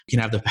can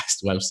have the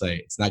best website.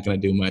 It's not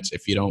going to do much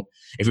if you're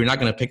not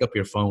going to pick up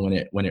your phone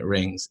when it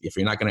rings, if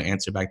you're not going to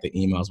answer back the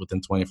emails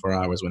within 24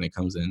 hours when it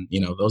comes in.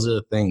 Those are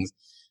the things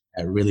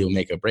that really will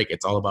make a break.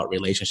 It's all about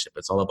relationship.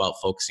 It's all about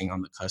focusing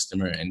on the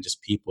customer and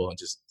just people and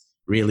just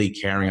really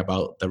caring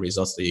about the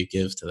results that you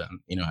give to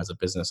them, as a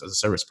business, as a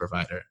service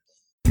provider.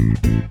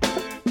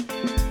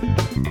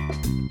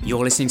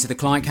 You're listening to the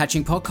Client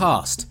Catching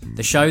Podcast,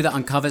 the show that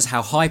uncovers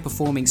how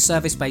high-performing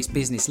service-based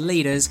business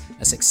leaders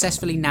are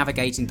successfully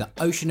navigating the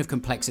ocean of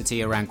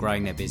complexity around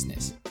growing their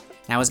business.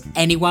 Now, as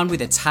anyone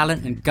with the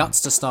talent and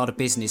guts to start a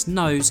business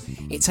knows,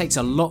 it takes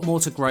a lot more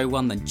to grow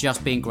one than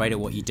just being great at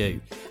what you do,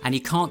 and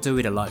you can't do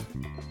it alone.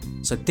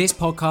 So this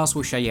podcast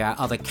will show you how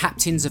other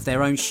captains of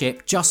their own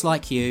ship, just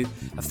like you,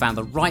 have found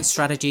the right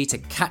strategy to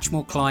catch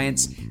more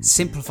clients,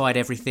 simplified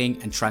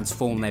everything, and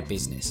transform their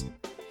business.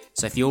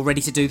 So if you're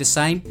ready to do the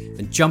same,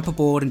 then jump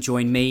aboard and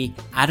join me,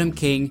 Adam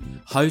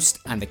King, host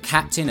and the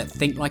captain at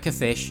Think Like a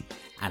Fish,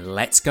 and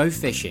let's go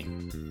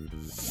fishing.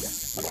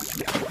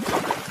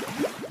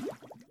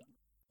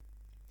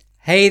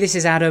 Hey, this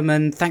is Adam,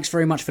 and thanks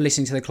very much for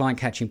listening to the Client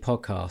Catching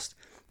Podcast.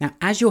 Now,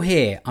 as you're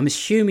here, I'm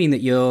assuming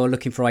that you're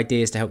looking for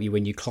ideas to help you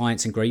win new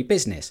clients and grow your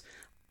business.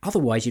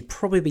 Otherwise, you'd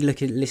probably be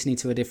listening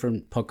to a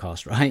different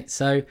podcast, right?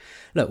 So,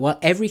 look, while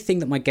everything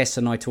that my guests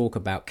and I talk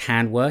about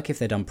can work if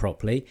they're done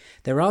properly,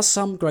 there are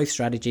some growth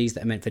strategies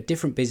that are meant for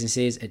different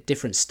businesses at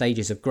different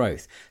stages of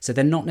growth. So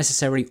they're not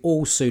necessarily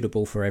all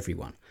suitable for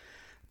everyone.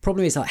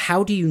 Problem is,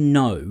 how do you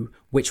know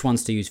which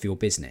ones to use for your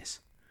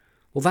business?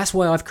 Well, that's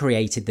why I've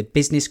created the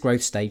Business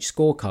Growth Stage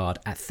Scorecard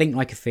at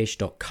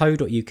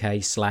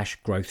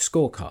thinklikeafish.co.uk/growth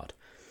scorecard.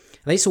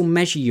 This will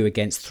measure you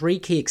against 3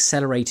 key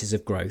accelerators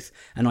of growth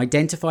and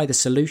identify the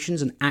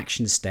solutions and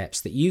action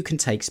steps that you can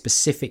take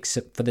specific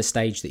for the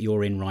stage that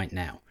you're in right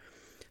now.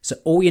 So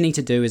all you need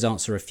to do is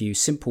answer a few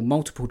simple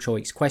multiple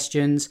choice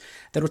questions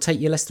that'll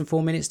take you less than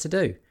 4 minutes to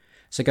do.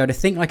 So go to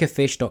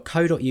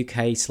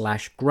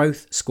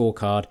thinklikeafish.co.uk/growth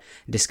scorecard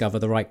and discover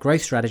the right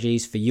growth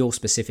strategies for your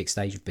specific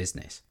stage of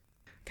business.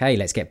 Okay,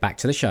 let's get back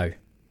to the show.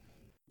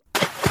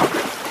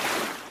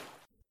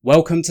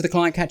 Welcome to the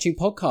Client Catching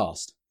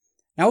Podcast.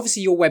 Now,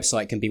 obviously, your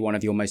website can be one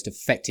of your most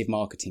effective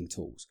marketing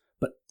tools,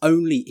 but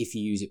only if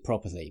you use it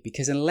properly,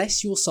 because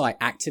unless your site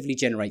actively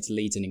generates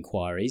leads and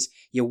inquiries,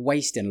 you're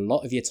wasting a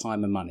lot of your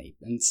time and money.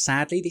 And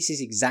sadly, this is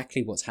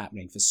exactly what's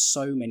happening for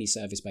so many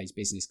service-based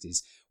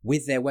businesses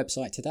with their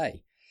website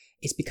today.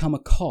 It's become a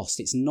cost.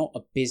 It's not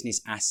a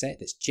business asset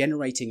that's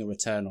generating a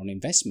return on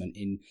investment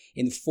in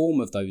the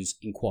form of those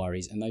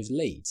inquiries and those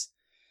leads.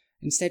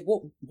 Instead,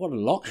 what a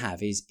lot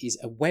have is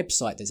a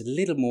website that's a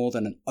little more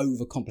than an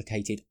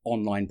overcomplicated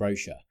online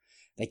brochure.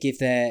 They give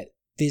their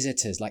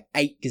visitors like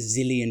 8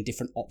 gazillion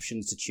different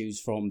options to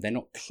choose from. They're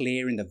not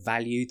clear in the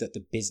value that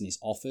the business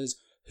offers,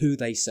 who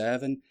they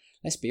serve, and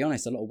let's be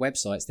honest, a lot of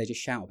websites, they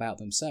just shout about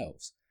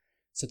themselves.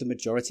 So the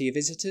majority of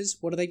visitors,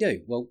 what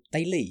do? Well,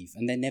 they leave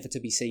and they're never to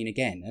be seen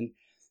again. And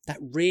that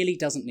really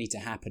doesn't need to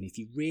happen if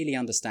you really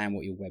understand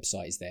what your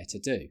website is there to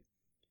do.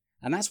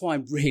 And that's why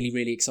I'm really,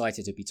 really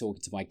excited to be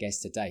talking to my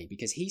guest today,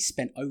 because he's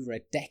spent over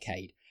a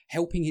decade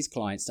helping his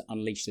clients to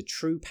unleash the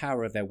true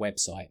power of their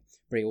website,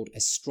 build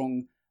a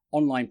strong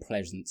online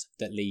presence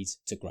that leads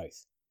to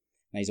growth.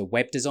 Now, he's a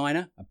web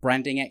designer, a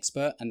branding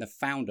expert, and the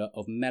founder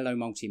of Mellow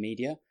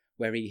Multimedia,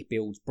 where he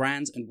builds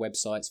brands and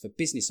websites for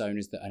business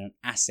owners that are an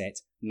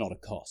asset, not a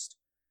cost.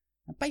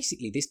 And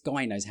basically, this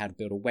guy knows how to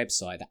build a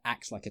website that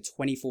acts like a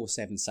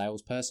 24/7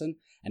 salesperson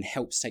and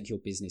helps take your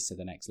business to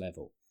the next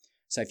level.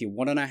 So if you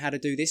want to know how to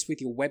do this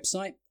with your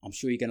website, I'm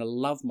sure you're going to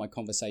love my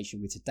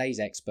conversation with today's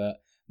expert,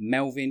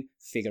 Melvin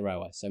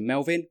Figueroa. So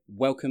Melvin,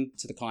 welcome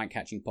to the Client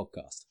Catching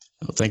Podcast.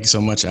 Well, thank you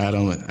so much,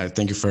 Adam. I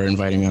thank you for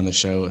inviting me on the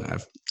show.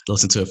 I've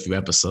listened to a few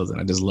episodes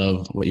and I just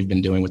love what you've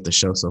been doing with the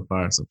show so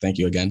far. So thank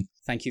you again.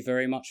 Thank you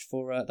very much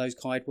for those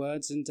kind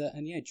words and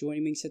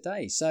joining me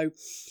today. So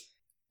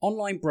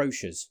online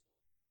brochures,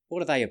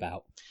 what are they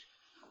about?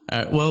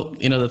 Well,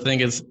 the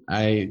thing is,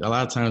 a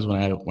lot of times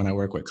when I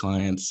work with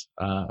clients,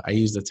 I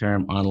use the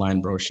term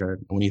online brochure.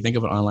 When you think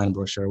of an online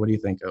brochure, what do you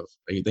think of?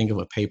 You think of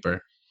a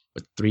paper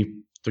with three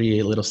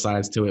little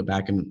sides to it,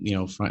 back and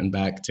front and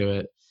back to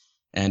it,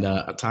 and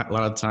a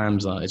lot of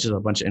times it's just a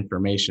bunch of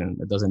information.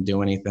 It doesn't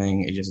do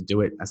anything. You just do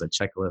it as a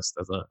checklist,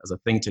 as a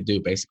thing to do.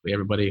 Basically,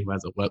 everybody who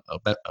has a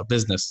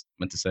business,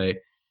 meant to say,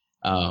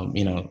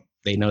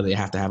 they know they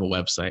have to have a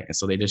website, and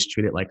so they just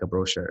treat it like a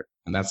brochure,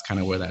 and that's kind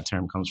of where that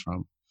term comes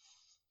from.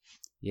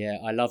 Yeah,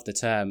 I love the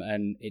term,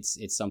 and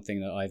it's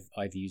something that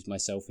I've used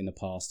myself in the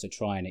past to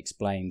try and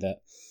explain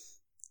that,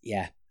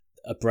 yeah,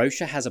 a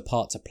brochure has a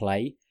part to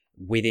play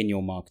within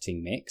your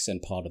marketing mix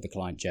and part of the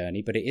client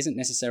journey, but it isn't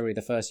necessarily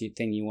the first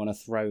thing you want to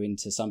throw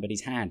into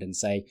somebody's hand and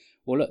say,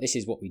 well, look, this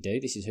is what we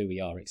do, this is who we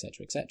are,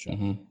 etc., etc.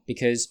 Mm-hmm.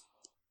 Because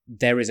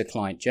there is a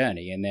client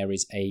journey and there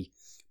is a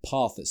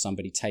path that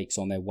somebody takes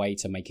on their way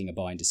to making a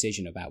buying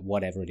decision about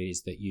whatever it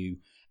is that you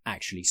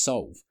actually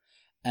solve.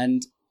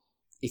 And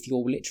if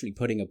you're literally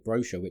putting a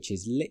brochure which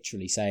is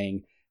literally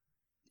saying,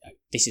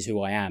 this is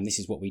who I am, this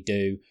is what we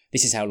do,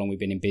 this is how long we've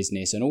been in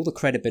business, and all the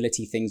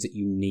credibility things that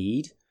you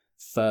need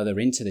further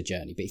into the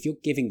journey. But if you're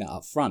giving that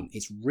up front,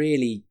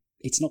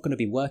 it's not going to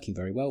be working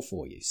very well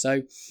for you.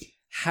 So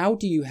how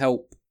do you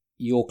help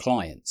your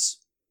clients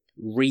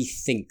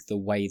rethink the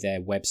way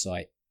their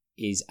website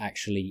is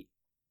actually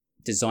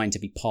designed to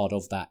be part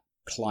of that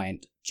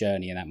client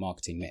journey and that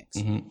marketing mix?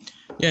 Mm-hmm.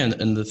 Yeah,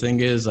 and the thing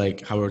is,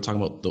 like how we were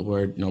talking about the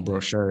word,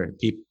 brochure.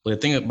 The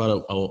thing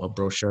about a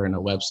brochure and a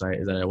website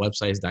is that a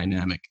website is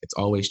dynamic. It's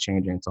always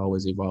changing. It's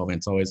always evolving.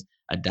 It's always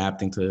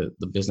adapting to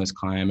the business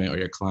climate or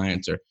your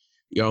clients, or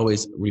you're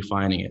always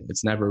refining it.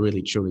 It's never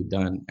really truly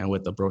done. And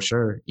with the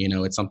brochure,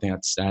 it's something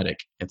that's static.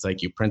 It's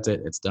like you print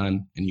it, it's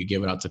done, and you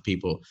give it out to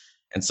people.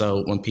 And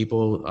so when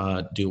people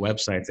do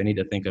websites, they need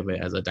to think of it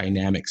as a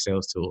dynamic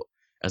sales tool,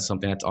 as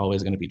something that's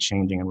always going to be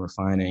changing and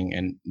refining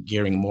and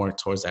gearing more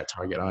towards that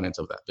target audience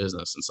of that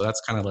business. And so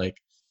that's kind of like,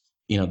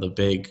 the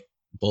big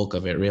bulk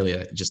of it,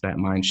 really, just that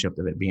mind shift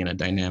of it being a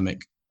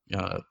dynamic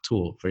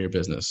tool for your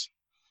business.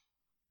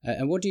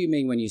 And what do you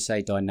mean when you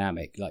say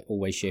dynamic, like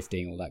always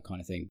shifting, all that kind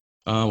of thing?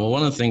 Well,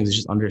 one of the things is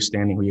just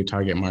understanding who your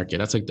target market.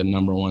 That's like the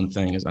number one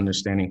thing, is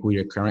understanding who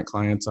your current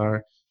clients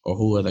are, or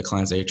who are the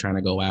clients that you're trying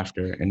to go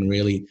after, and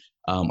really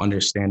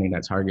understanding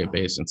that target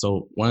base. And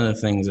so one of the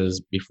things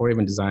is, before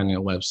even designing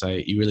a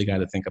website, you really got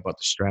to think about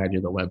the strategy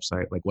of the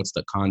website, like what's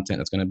the content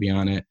that's going to be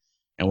on it.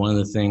 And one of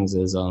the things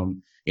is,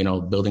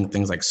 building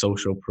things like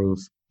social proof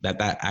that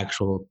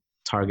actual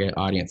target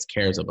audience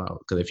cares about.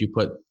 Because if you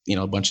put,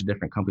 a bunch of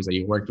different companies that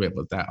you worked with,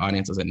 but that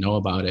audience doesn't know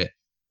about it,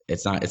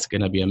 it's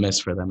going to be a miss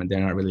for them. And they're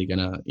not really going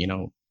to,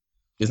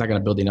 it's not going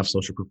to build enough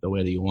social proof the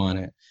way that you want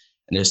it.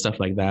 And there's stuff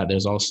like that.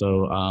 There's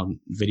also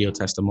video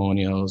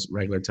testimonials,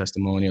 regular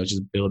testimonials,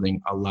 just building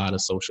a lot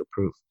of social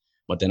proof,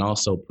 but then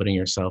also putting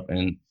yourself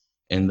in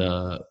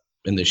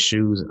the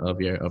shoes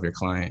of your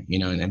client,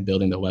 and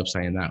building the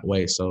website in that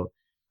way. So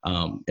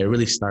it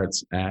really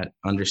starts at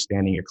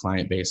understanding your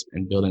client base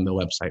and building the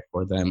website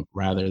for them,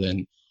 rather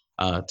than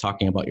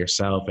talking about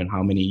yourself and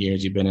how many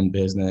years you've been in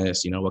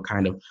business, what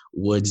kind of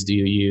woods do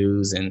you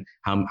use, and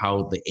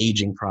how the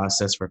aging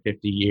process for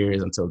 50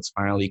 years until it's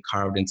finally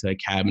carved into a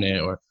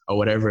cabinet or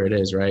whatever it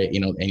is, right?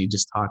 And you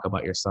just talk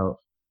about yourself.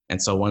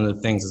 And so one of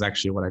the things is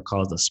actually what I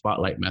call the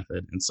spotlight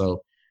method. And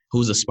so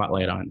who's the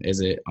spotlight on? Is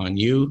it on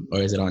you,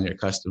 or is it on your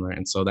customer?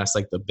 And so that's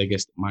like the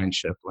biggest mind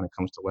shift when it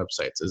comes to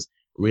websites, is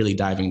really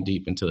diving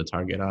deep into the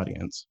target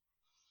audience.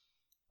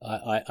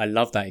 I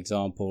love that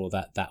example,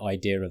 that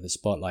idea of the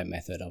spotlight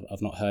method.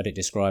 I've not heard it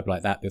described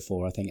like that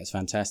before. I think it's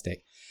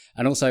fantastic.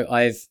 And also,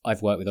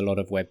 I've worked with a lot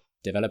of web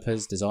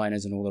developers,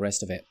 designers, and all the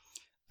rest of it.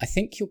 I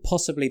think you're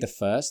possibly the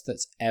first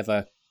that's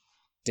ever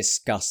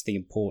discussed the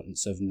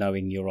importance of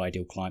knowing your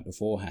ideal client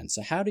beforehand.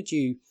 So how did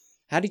you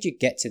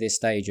get to this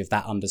stage of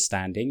that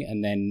understanding,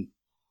 and then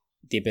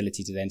the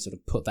ability to then sort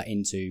of put that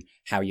into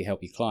how you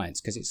help your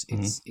clients? Because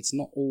it's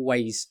not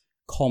always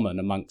common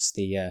amongst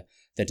the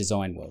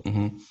design world.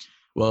 Mm-hmm.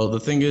 Well, the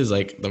thing is,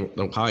 like,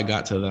 how I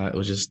got to that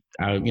was just,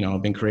 I've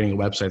been creating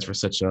websites for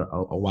such a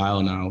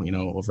while now,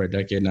 over a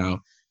decade now.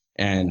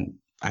 And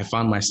I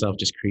found myself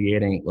just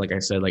creating, like I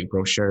said, like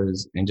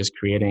brochures, and just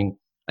creating,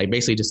 like,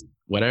 basically just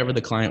whatever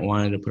the client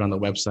wanted to put on the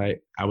website,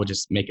 I would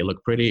just make it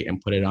look pretty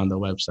and put it on the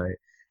website.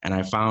 And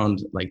I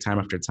found, like, time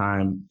after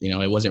time,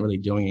 it wasn't really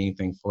doing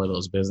anything for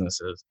those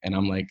businesses. And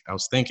I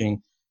was thinking,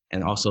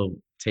 and also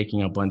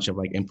taking a bunch of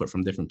like input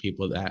from different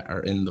people that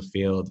are in the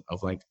field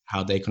of like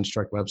how they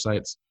construct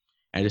websites.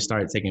 I just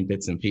started taking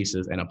bits and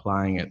pieces and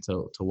applying it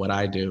to what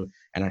I do.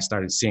 And I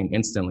started seeing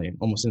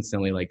almost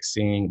instantly, like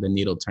seeing the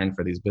needle turn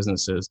for these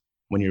businesses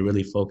when you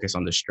really focus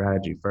on the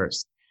strategy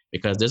first.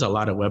 Because there's a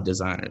lot of web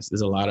designers.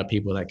 There's a lot of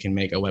people that can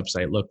make a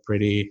website look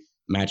pretty,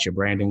 match your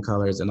branding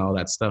colors and all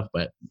that stuff.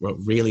 But what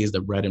really is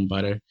the bread and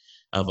butter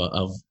of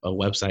a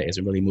website is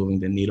really moving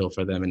the needle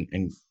for them,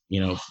 and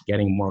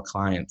getting more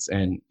clients,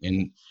 and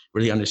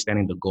really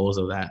understanding the goals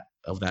of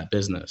that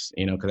business,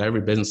 because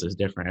every business is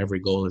different. Every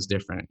goal is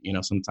different.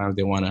 Sometimes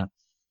they want to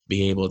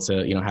be able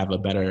to, have a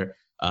better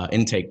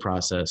intake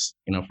process,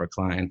 for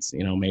clients.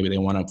 Maybe they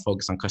want to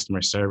focus on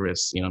customer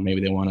service. Maybe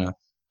they want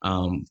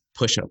to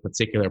push a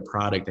particular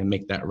product and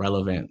make that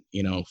relevant,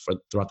 for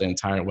throughout the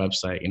entire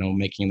website,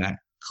 making that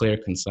clear,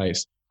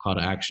 concise call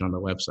to action on the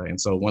website.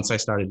 And so once I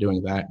started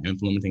doing that,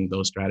 implementing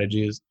those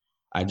strategies,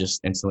 I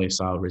just instantly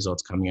saw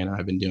results coming in. And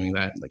I've been doing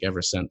that like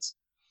ever since.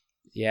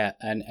 Yeah,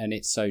 and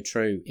it's so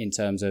true in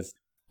terms of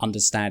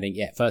understanding.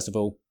 Yeah, first of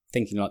all,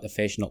 thinking like the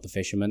fish, not the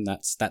fisherman.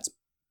 That's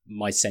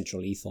my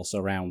central ethos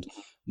around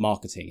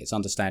marketing. It's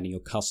understanding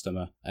your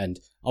customer, and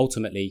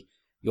ultimately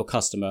your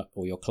customer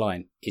or your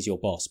client is your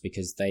boss,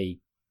 because they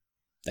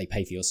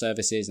pay for your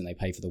services and they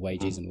pay for the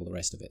wages and all the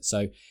rest of it.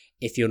 So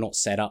if you're not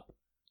set up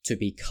to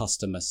be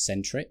customer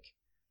centric,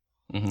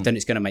 then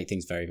it's going to make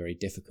things very, very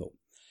difficult.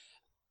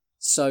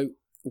 So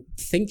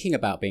thinking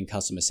about being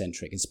customer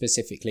centric, and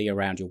specifically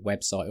around your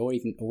website, or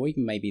even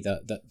maybe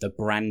the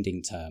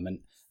branding term,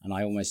 and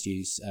I almost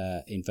use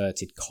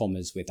inverted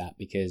commas with that,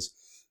 because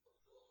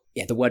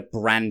the word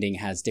branding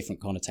has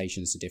different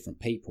connotations to different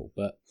people.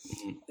 But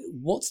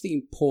what's the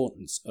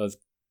importance of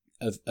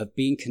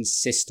being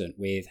consistent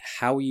with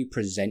how you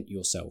present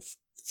yourself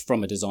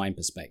from a design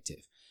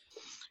perspective?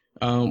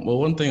 Well,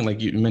 one thing,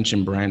 like you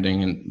mentioned,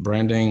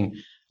 branding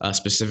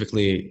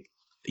specifically,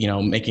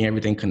 making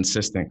everything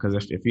consistent.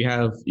 Because if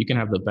you can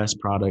have the best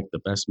product, the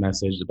best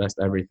message, the best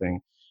everything,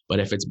 but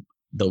if it's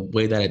the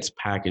way that it's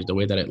packaged, the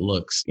way that it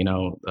looks,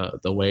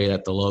 the way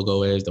that the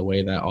logo is, the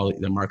way that all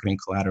the marketing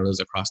collateral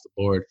is across the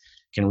board,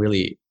 can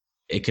really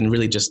it can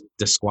really just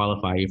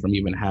disqualify you from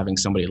even having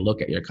somebody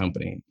look at your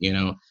company.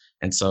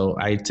 And so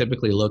I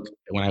typically look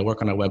when I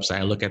work on a website,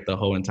 I look at the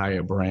whole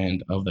entire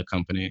brand of the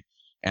company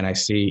and I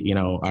see,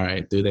 all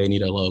right, do they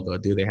need a logo?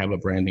 Do they have a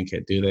branding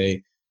kit?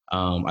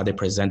 Are they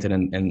presented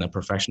in a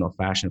professional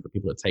fashion for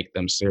people to take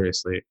them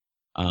seriously?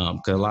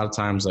 Because a lot of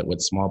times, like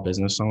with small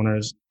business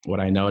owners, what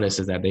I notice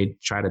is that they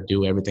try to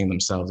do everything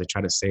themselves. They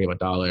try to save a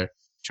dollar,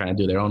 trying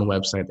to do their own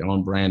website, their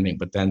own branding.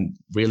 But then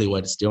really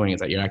what it's doing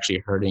is that you're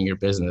actually hurting your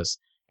business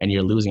and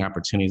you're losing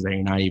opportunities that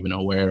you're not even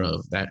aware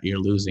of that you're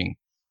losing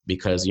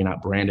because you're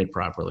not branded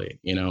properly.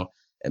 And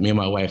me and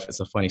my wife, it's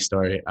a funny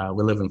story.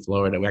 We live in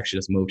Florida. We actually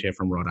just moved here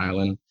from Rhode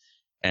Island.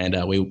 And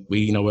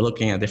we're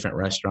looking at different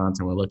restaurants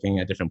and we're looking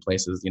at different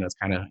places. It's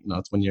kind of,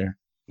 it's when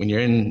you're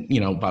in,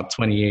 about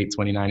 28,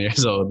 29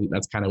 years old,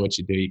 that's kind of what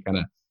you do. You kind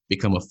of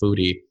become a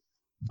foodie.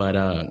 But,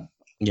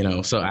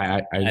 so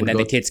I And would then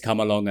go. the kids come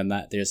along and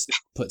that just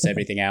puts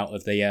everything out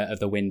of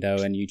the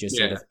window and you just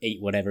sort Yeah, of eat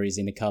whatever is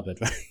in the cupboard,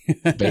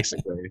 right?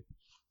 basically.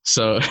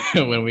 So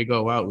when we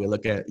go out, we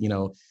look at,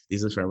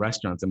 these different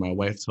restaurants. And my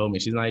wife told me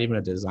she's not even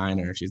a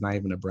designer. She's not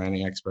even a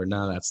branding expert,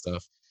 none of that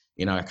stuff.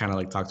 I kind of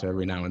like talk to her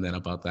every now and then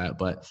about that.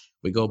 But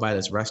we go by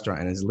this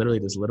restaurant and it's literally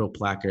this little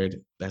placard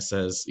that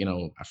says,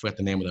 I forgot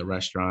the name of the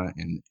restaurant.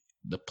 And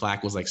the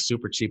plaque was like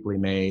super cheaply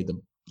made.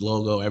 The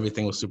logo,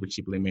 everything was super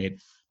cheaply made.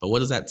 But what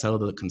does that tell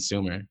the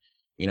consumer?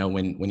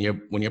 When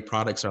your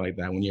products are like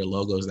that, when your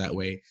logo is that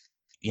way,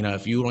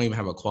 if you don't even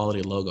have a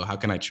quality logo, how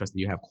can I trust that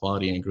you have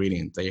quality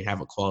ingredients, that you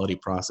have a quality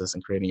process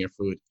in creating your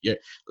food?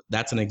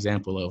 That's an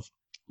example of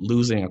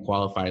losing a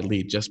qualified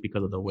lead just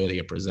because of the way they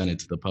get presented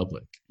to the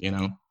public.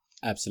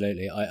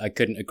 Absolutely. I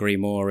couldn't agree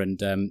more.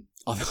 And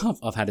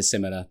I've had a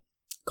similar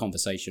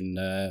conversation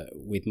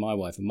with my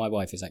wife, and my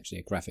wife is actually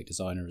a graphic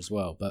designer as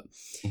well. But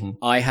Mm-hmm.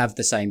 I have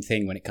the same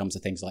thing when it comes to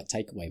things like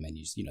takeaway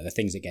menus, the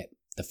things that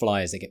the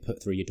flyers that get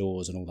put through your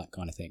doors and all that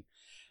kind of thing.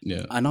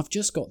 Yeah. And I've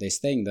just got this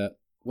thing that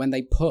when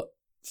they put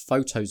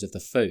photos of the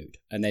food,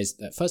 and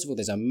first of all,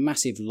 there's a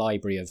massive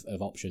library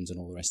of options and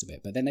all the rest of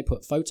it, but then they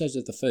put photos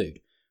of the food,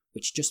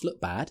 which just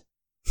look bad.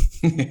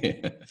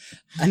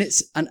 And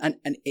it's, and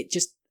it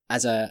just,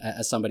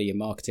 as somebody in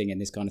marketing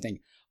and this kind of thing,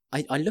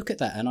 I look at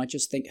that and I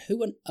just think,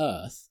 who on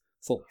earth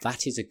thought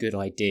that is a good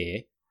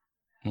idea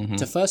Mm-hmm.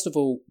 to first of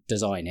all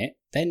design it,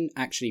 then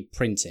actually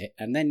print it,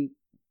 and then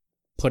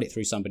put it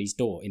through somebody's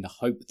door in the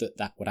hope that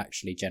that would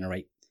actually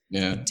generate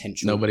Yeah.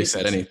 potential Nobody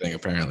business. said anything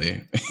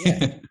apparently.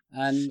 Yeah.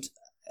 And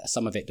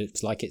some of it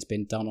looks like it's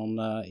been done on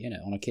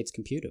on a kid's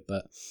computer,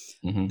 but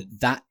Mm-hmm.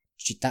 that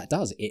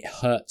does, it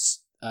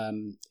hurts.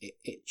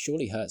 It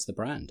surely hurts the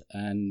brand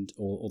and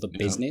or the Yeah.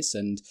 business,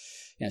 and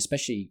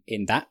especially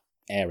in that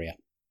area,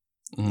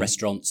 Mm-hmm.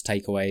 restaurants,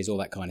 takeaways, all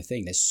that kind of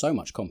thing. There's so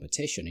much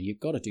competition, and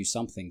you've got to do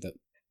something that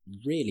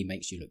really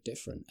makes you look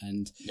different.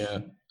 And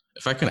Yeah.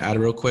 If I can add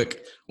real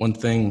quick, one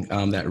thing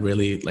that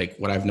really, like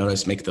what I've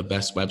noticed make the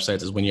best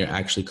websites is when you're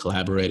actually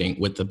collaborating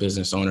with the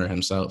business owner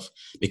himself.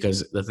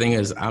 Because the thing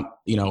is, I'm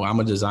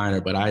a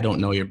designer, but I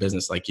don't know your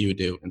business like you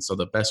do. And so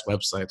the best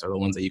websites are the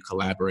ones that you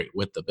collaborate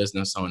with the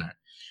business owner.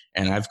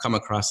 And I've come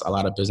across a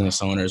lot of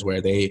business owners where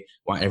they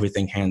want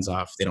everything hands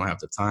off. They don't have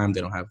the time.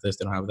 They don't have this.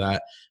 They don't have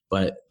that.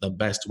 But the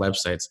best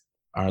websites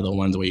are the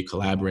ones where you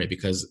collaborate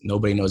because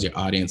nobody knows your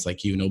audience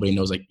like you. Nobody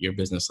knows like your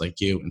business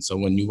like you. And so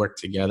when you work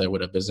together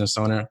with a business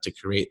owner to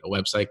create a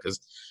website, because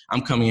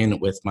I'm coming in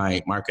with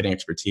my marketing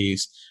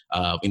expertise,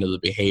 the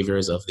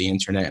behaviors of the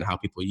internet and how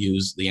people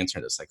use the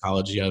internet, the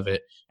psychology of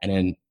it. And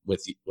then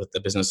with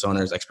the business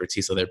owner's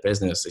expertise of their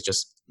business, it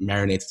just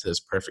marinates to this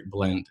perfect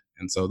blend.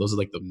 And so those are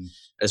like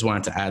I just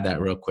wanted to add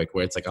that real quick,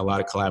 where it's like a lot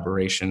of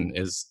collaboration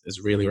is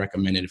really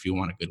recommended if you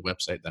want a good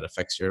website that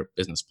affects your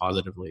business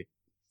positively.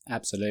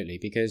 absolutely,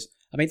 because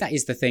I mean that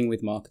is the thing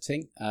with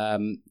marketing.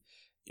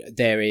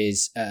 There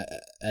is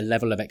a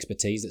level of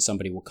expertise that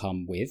somebody will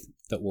come with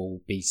that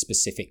will be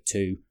specific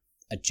to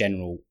a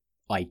general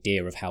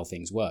idea of how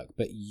things work,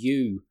 but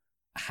you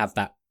have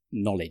that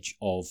knowledge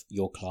of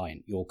your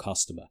client, your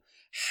customer,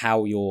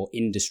 how your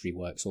industry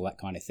works, all that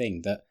kind of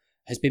thing that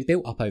has been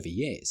built up over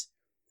years.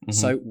 Mm-hmm.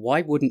 So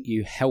why wouldn't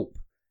you help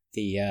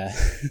the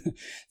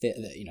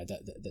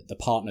the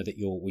partner that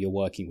you're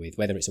working with,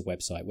 whether it's a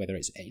website, whether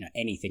it's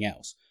anything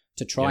else,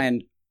 to try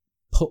and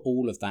put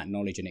all of that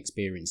knowledge and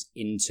experience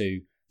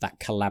into that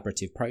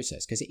collaborative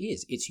process, because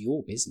it's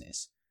your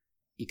business.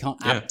 You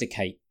can't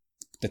abdicate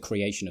the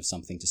creation of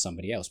something to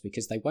somebody else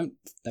because they won't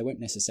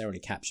necessarily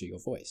capture your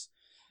voice.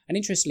 And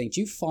interestingly,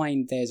 do you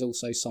find there's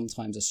also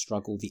sometimes a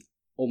struggle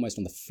almost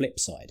on the flip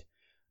side,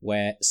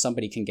 where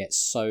somebody can get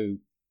so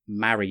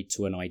married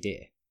to an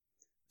idea,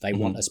 they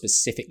want a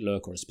specific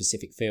look or a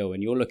specific feel,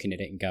 and you're looking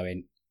at it and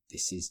going,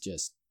 this is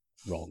just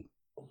wrong?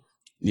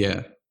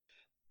 Yeah.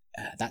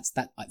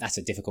 That's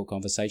a difficult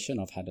conversation.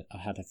 I've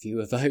had a few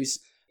of those.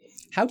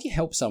 How do you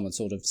help someone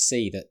sort of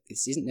see that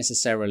this isn't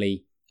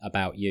necessarily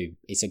about you?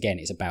 It's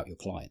about your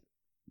client.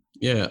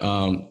 Yeah,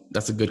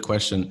 that's a good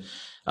question.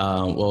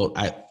 Well,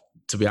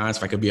 to be honest,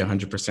 if I could be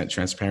 100%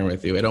 transparent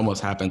with you, it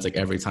almost happens like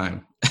every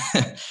time.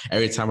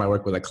 Every time I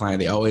work with a client,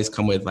 they always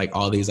come with like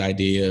all these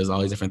ideas,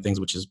 all these different things,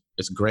 which is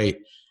it's great,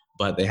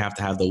 but they have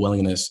to have the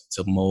willingness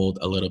to mold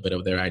a little bit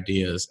of their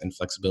ideas and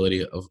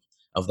flexibility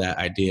of that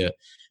idea.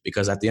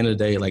 Because at the end of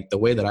the day, like the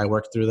way that I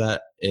work through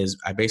that is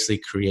I basically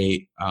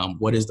create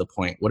what is the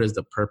point? What is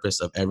the purpose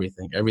of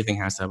everything? Everything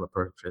has to have a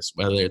purpose,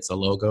 whether it's a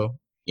logo,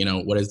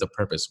 what is the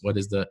purpose? What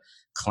is the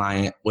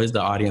client? What is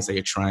the audience that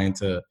you're trying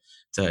to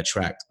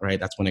attract, right?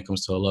 That's when it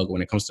comes to a logo.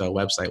 When it comes to a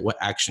website, what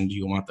action do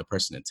you want the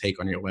person to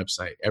take on your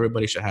website?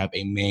 Everybody should have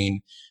a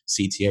main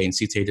CTA, and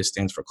CTA just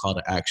stands for call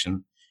to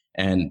action.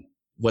 And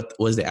what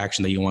is the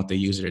action that you want the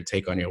user to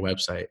take on your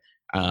website?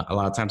 A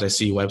lot of times I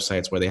see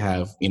websites where they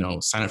have,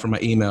 sign up for my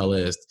email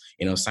list,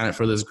 sign up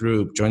for this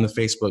group, join the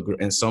Facebook group,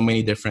 and so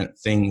many different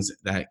things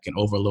that can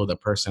overload the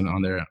person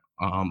on their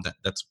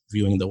that's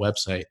viewing the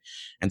website.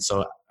 And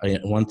so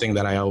one thing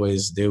that I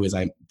always do is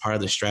part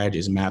of the strategy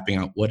is mapping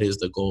out what is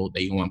the goal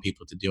that you want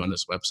people to do on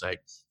this website.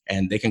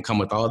 And they can come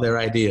with all their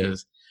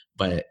ideas,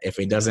 but if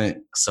it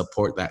doesn't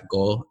support that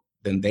goal,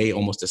 then they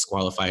almost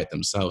disqualify it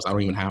themselves. I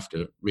don't even have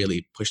to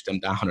really push them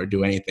down or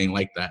do anything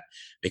like that,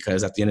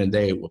 because at the end of the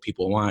day, what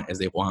people want is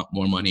they want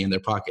more money in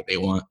their pocket. They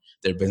want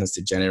their business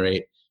to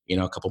generate,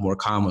 a couple more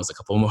commas, a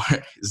couple more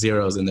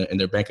zeros in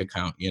their bank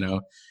account,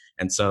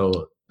 and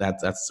so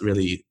that's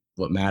really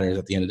what matters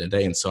at the end of the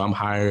day. And so I'm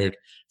hired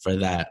for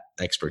that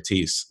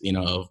expertise,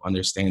 of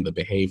understanding the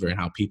behavior and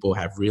how people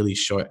have really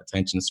short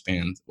attention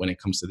spans when it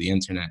comes to the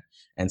internet.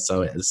 And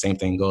so the same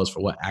thing goes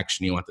for what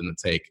action you want them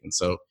to take. And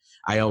so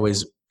I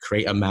always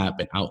create a map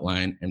and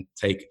outline and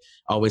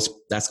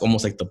that's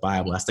almost like the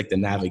Bible. That's like the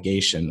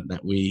navigation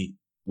that we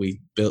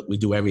built. We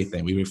do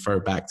everything. We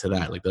refer back to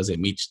that. Like, does it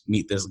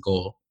meet this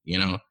goal?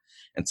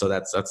 And so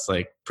that's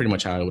like pretty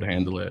much how I would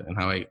handle it and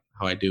how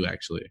I do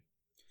actually.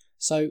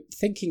 So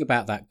thinking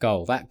about that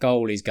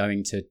goal is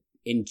going to,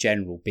 in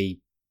general, be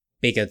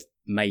bigger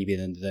maybe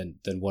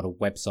than what a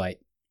website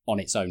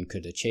on its own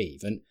could achieve.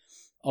 And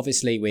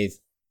obviously with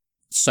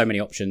so many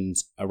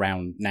options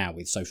around now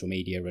with social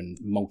media and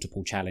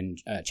multiple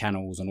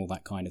channels and all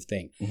that kind of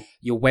thing,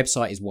 your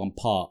website is one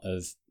part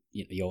of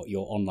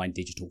your online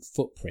digital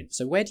footprint.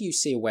 So where do you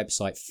see a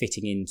website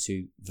fitting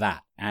into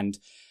that? And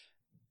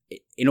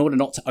in order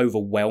not to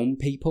overwhelm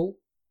people,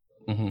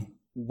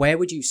 where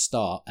would you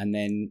start? And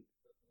then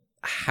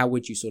how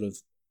would you sort of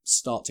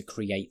start to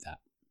create that?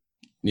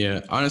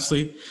 Yeah,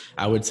 honestly,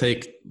 I would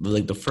take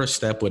the first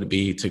step would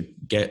be to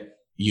get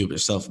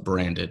yourself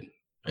branded.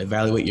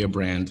 Evaluate your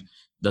brand.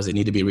 Does it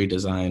need to be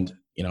redesigned?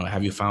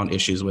 Have you found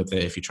issues with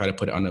it? If you try to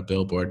put it on a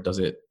billboard, does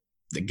it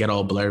get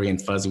all blurry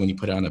and fuzzy when you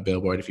put it on a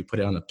billboard? If you put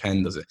it on a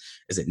pen, is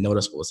it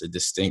noticeable? Is it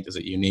distinct? Is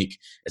it unique?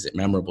 Is it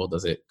memorable?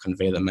 Does it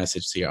convey the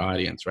message to your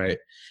audience, right?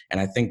 And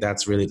I think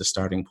that's really the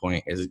starting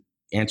point, is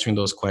answering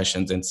those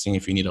questions and seeing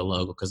if you need a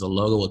logo, because the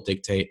logo will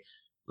dictate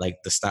like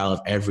the style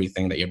of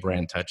everything that your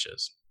brand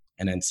touches.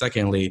 And then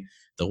secondly,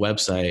 the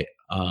website,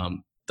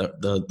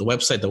 the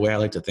website, the way I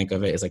like to think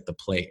of it is like the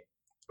plate,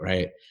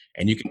 right?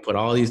 And you can put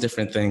all these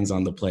different things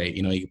on the plate.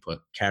 You can put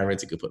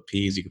carrots, you could put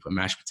peas, you could put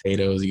mashed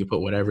potatoes, you could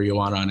put whatever you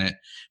want on it.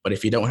 But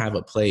if you don't have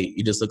a plate,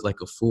 you just look like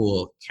a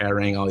fool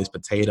carrying all these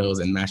potatoes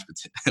and mashed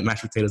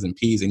potatoes and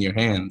peas in your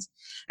hands.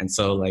 And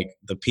so like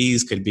the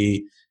peas could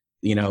be,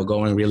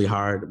 going really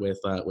hard with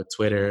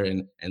Twitter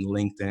and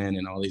LinkedIn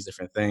and all these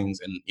different things.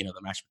 And,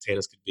 the mashed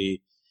potatoes could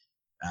be,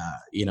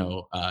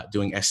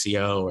 doing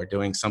SEO or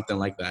doing something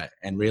like that.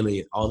 And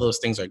really all those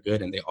things are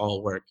good and they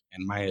all work.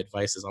 And my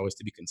advice is always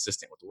to be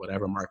consistent with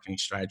whatever marketing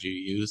strategy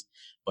you use,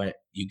 but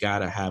you got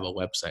to have a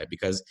website,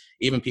 because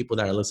even people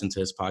that are listening to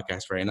this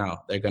podcast right now,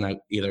 they're going to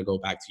either go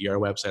back to your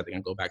website, they're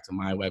going to go back to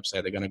my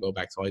website, they're going to go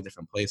back to all these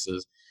different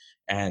places.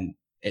 And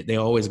they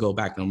always go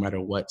back no matter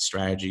what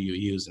strategy you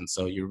use. And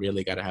so you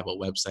really got to have a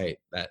website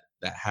that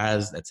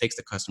takes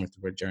the customer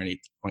through a journey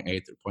to point A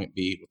to point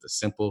B with a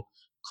simple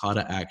call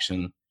to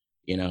action,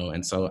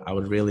 and so I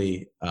would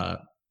really,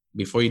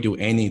 before you do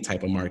any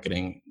type of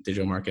marketing,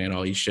 digital marketing at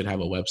all, you should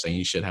have a website and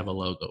you should have a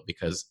logo,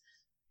 because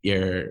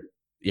you're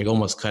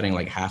almost cutting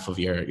like half of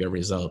your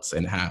results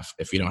in half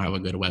if you don't have a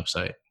good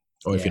website,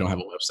 or if you don't have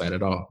a website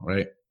at all,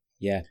 right?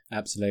 Yeah,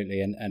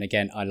 absolutely. And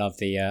again, I love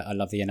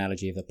the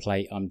analogy of the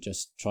plate. I'm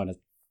just trying to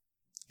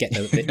get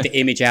the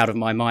image out of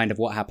my mind of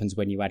what happens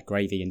when you add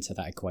gravy into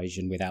that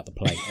equation without the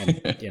plate.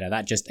 And,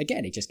 that just,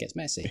 again, it just gets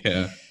messy.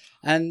 Yeah.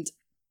 And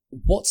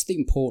what's the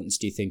importance,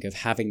 do you think, of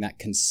having that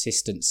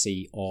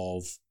consistency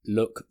of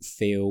look,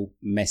 feel,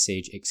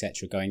 message,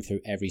 etc., going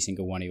through every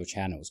single one of your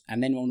channels?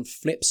 And then on the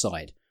flip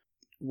side,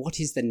 what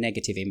is the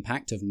negative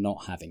impact of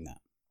not having that?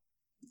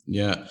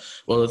 Yeah.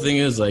 Well, the thing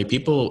is, like,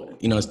 people,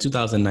 it's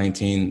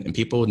 2019 and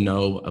people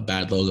know a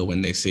bad logo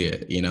when they see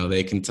it.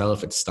 They can tell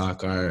if it's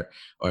stock art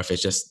or if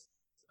it's just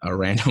a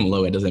random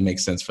logo. It doesn't make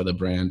sense for the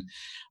brand.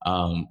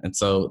 And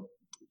so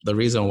the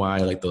reason why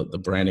like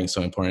the branding is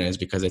so important is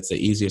because it's the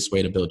easiest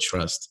way to build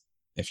trust.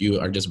 If you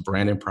are just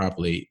branded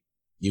properly,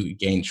 you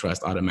gain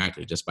trust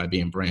automatically just by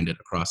being branded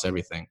across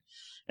everything.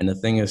 And the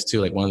thing is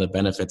too, like one of the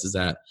benefits is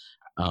that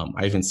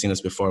I've even seen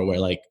this before where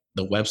like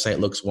the website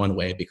looks one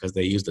way because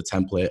they use the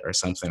template or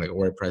something like a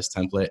WordPress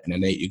template. And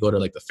then you go to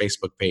like the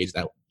Facebook page,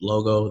 that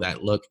logo,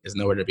 that look is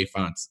nowhere to be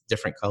found. It's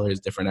different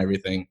colors, different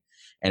everything.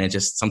 And it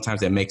just,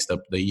 sometimes it makes the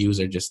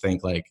user just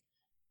think like,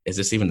 is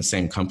this even the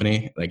same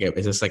company? Like,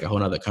 is this like a whole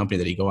nother company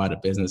that you go out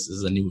of business?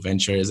 Is this a new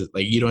venture? Is it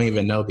like, you don't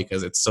even know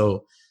because it's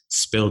so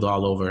spilled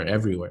all over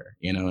everywhere,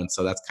 you know? And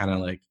so that's kind of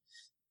like,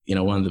 you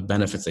know, one of the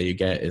benefits that you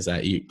get is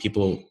that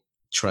people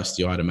trust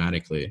you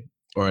automatically,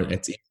 or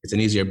it's an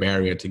easier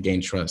barrier to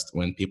gain trust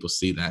when people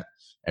see that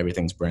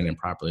everything's branded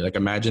properly. Like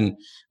imagine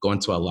going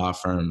to a law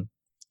firm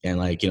and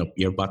like, you know,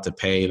 you're about to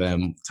pay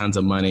them tons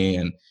of money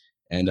and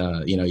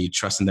you know, you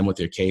trusting them with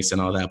your case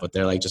and all that, but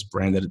they're like just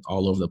branded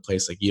all over the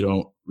place. Like you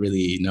don't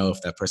really know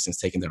if that person's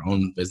taking their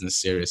own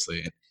business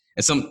seriously.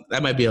 And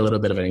that might be a little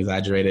bit of an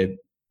exaggerated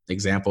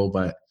example,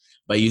 but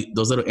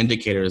those little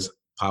indicators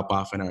pop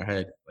off in our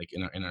head, like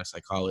in our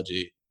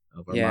psychology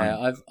of our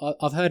mind.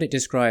 I've heard it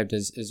described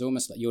as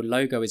almost like your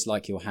logo is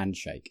like your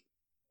handshake.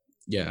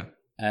 Yeah.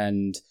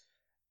 And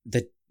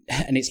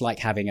it's like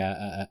having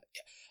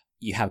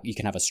you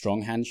can have a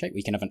strong handshake.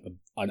 We can have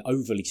an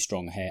overly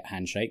strong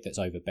handshake that's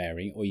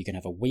overbearing, or you can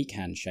have a weak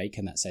handshake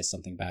and that says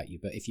something about you.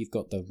 But if you've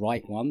got the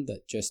right one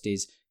that just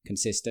is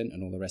consistent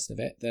and all the rest of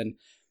it, then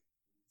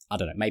I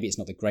don't know, maybe it's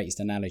not the greatest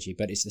analogy,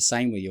 but it's the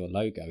same with your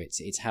logo.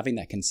 It's having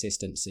that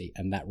consistency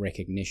and that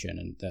recognition,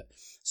 and that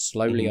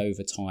slowly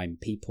over time,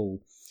 people,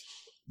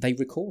 they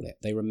recall it.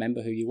 They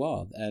remember who you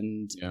are,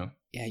 and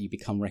you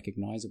become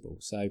recognizable.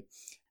 So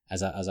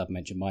as I've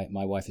mentioned,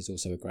 my wife is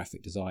also a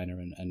graphic designer,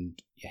 and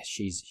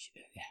she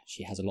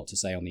has a lot to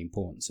say on the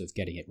importance of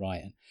getting it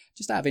right. And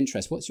just out of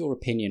interest, what's your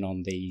opinion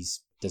on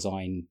these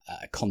design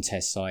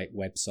contest site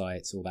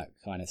websites, all that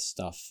kind of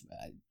stuff?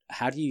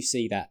 How do you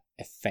see that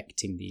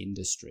affecting the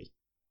industry?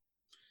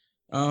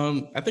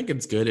 I think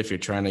it's good if you're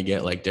trying to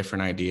get like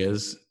different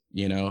ideas,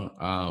 you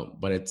know,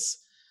 but it's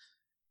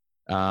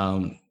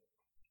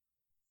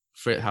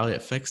for how it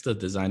affects the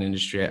design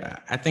industry.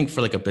 I think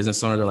for like a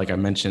business owner, like I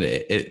mentioned,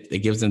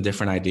 it gives them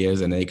different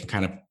ideas and they can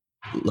kind of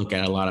look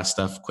at a lot of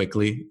stuff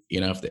quickly, you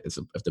know, if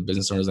the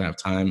business owner doesn't have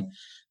time.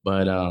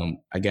 But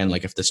again,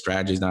 like if the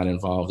strategy is not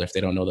involved, if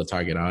they don't know the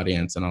target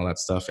audience and all that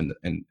stuff, and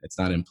it's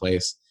not in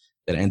place,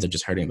 that ends up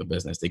just hurting the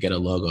business. They get a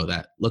logo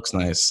that looks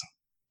nice,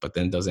 but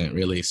then doesn't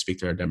really speak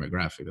to our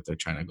demographic that they're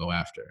trying to go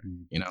after,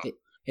 you know?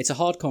 It's a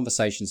hard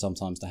conversation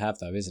sometimes to have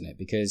though, isn't it?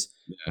 Because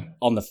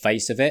on the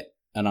face of it,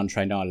 an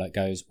untrained eye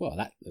goes, well,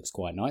 that looks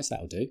quite nice,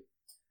 that'll do.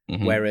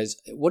 Mm-hmm. Whereas,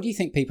 what do you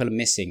think people are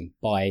missing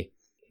by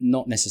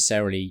not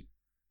necessarily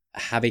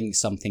having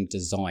something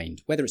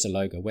designed, whether it's a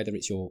logo, whether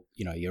it's your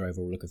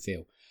overall look and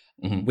feel,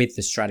 with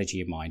the strategy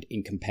in mind,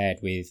 in compared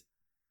with,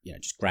 you know,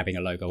 just grabbing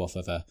a logo off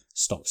of a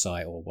stock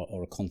site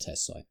or a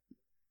contest site?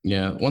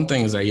 Yeah, one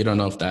thing is that you don't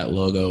know if that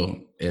logo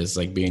is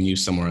like being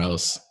used somewhere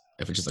else.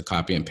 If it's just a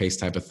copy and paste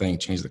type of thing,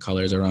 change the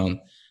colors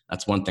around.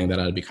 That's one thing that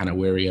I'd be kind of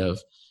wary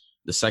of.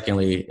 The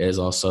secondly is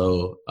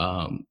also,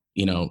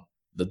 you know,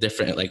 the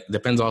different, like,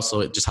 depends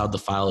also just how the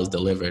file is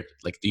delivered.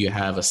 Like, do you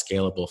have a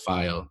scalable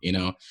file? You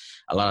know,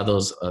 a lot of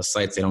those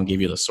sites, they don't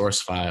give you the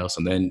source file.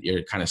 So then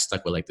you're kind of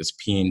stuck with like this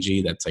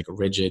PNG that's like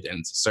rigid and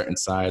it's a certain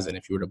size. And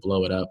if you were to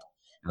blow it up,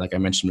 and like I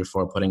mentioned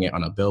before, putting it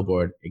on a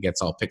billboard, it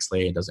gets all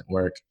pixelated, it doesn't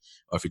work.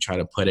 Or if you try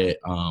to put it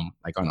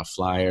like on a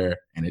flyer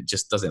and it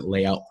just doesn't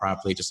lay out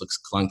properly, it just looks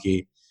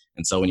clunky.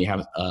 And so when you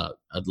have a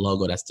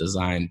logo that's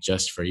designed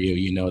just for you,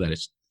 you know that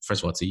it's,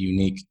 first of all, it's a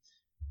unique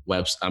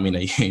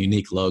a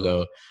unique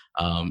logo.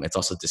 It's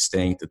also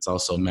distinct, it's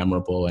also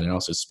memorable, and it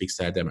also speaks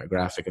to that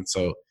demographic. And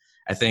so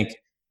I think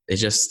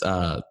it's just,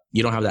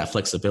 you don't have that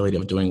flexibility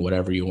of doing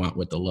whatever you want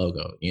with the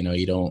logo. You know,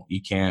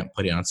 you can't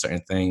put it on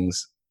certain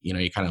things. You know,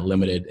 you're kind of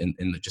limited in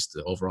just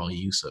the overall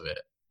use of it.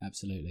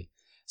 Absolutely.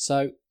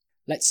 So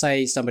let's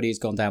say somebody has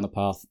gone down the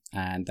path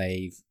and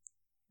they've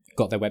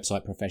got their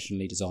website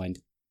professionally designed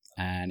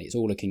and it's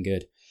all looking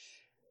good.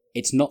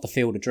 It's not the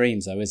field of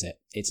dreams though, is it?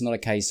 It's not a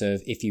case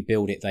of if you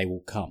build it, they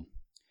will come.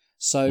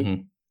 So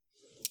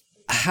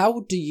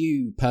how do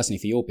you personally,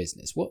 for your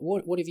business,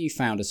 what have you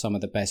found as some of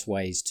the best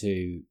ways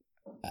to,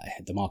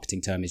 the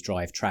marketing term is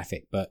drive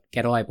traffic, but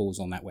get eyeballs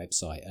on that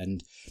website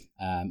and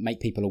make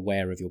people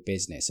aware of your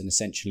business and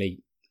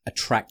essentially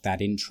attract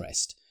that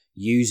interest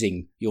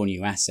using your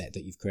new asset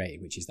that you've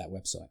created, which is that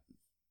website?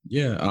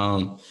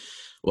 Yeah.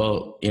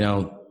 Well, you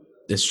know,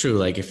 it's true.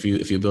 Like if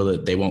you build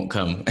it, they won't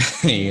come,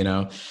 you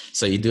know?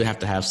 So you do have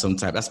to have some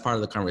type, that's part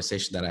of the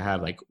conversation that I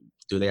have. Like,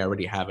 do they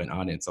already have an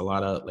audience? A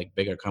lot of like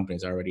bigger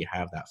companies already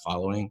have that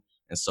following.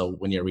 And so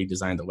when you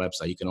redesign the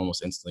website, you can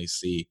almost instantly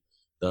see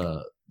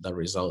the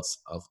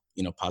results of,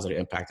 you know, positive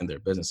impact in their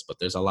business. But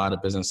there's a lot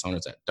of business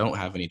owners that don't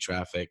have any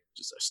traffic,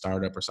 just a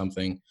startup or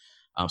something.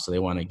 So they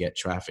want to get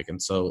traffic.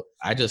 And so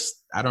I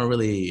don't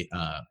really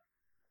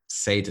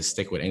say to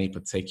stick with any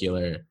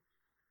particular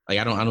like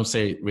I don't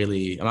say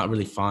really, I'm not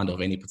really fond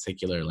of any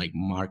particular like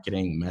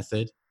marketing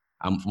method.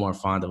 I'm more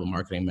fond of a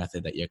marketing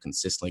method that you're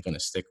consistently going to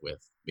stick with,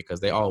 because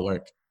they all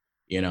work,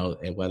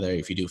 and whether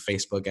if you do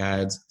Facebook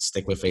ads,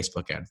 stick with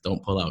Facebook ads,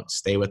 don't pull out,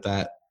 stay with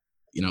that,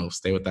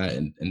 stay with that,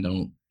 and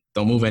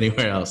don't move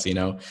anywhere else,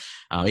 even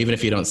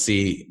if you don't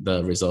see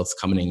the results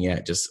coming in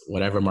yet, just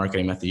whatever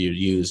marketing method you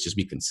use, just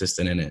be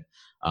consistent in it.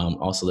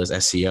 Also there's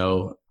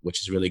SEO,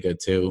 which is really good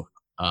too.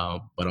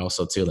 But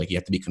also too, like, you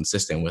have to be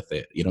consistent with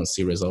it. You don't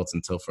see results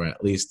until, for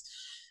at least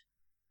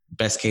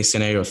best case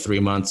scenario, 3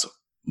 months,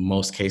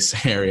 most case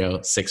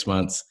scenario, 6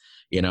 months,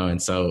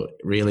 and so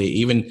really,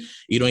 even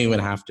you don't even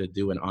have to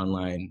do an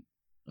online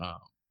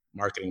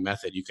marketing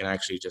method. You can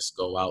actually just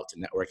go out to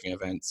networking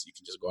events. You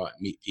can just go out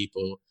and meet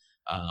people.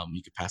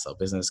 You can pass out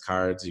business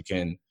cards. You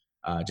can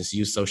just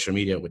use social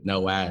media with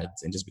no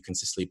ads and just be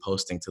consistently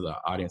posting to the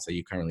audience that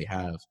you currently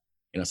have.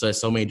 So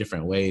there's so many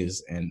different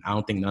ways, and I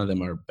don't think none of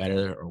them are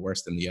better or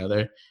worse than the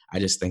other. I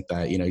just think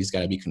that, you just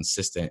got to be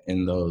consistent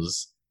in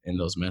those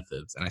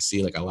methods. And I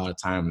see, like, a lot of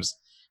times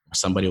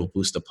somebody will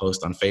boost a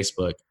post on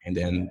Facebook and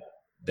then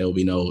there will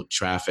be no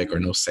traffic or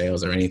no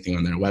sales or anything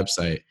on their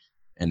website,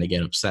 and they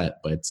get upset.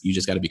 But you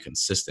just got to be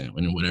consistent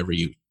in whatever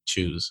you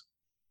choose,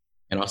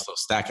 and also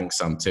stacking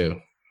some too.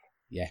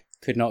 Yeah,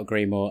 could not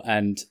agree more.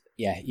 And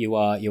yeah, you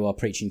are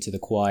preaching to the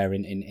choir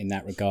in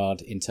that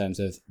regard, in terms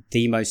of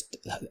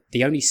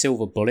the only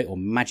silver bullet or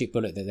magic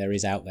bullet that there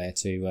is out there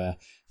to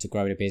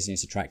growing a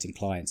business, attracting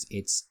clients.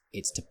 It's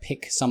to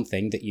pick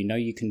something that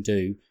you can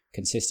do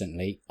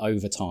consistently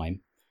over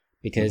time,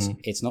 because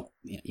it's not,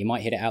 you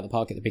might hit it out of the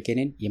park at the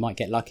beginning, you might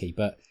get lucky,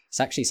 but it's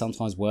actually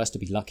sometimes worse to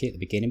be lucky at the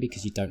beginning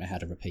because you don't know how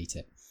to repeat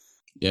it.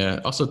 Yeah.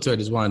 Also too, I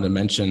just wanted to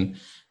mention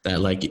that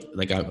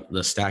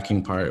the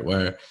stacking part,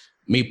 where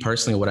me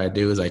personally, what I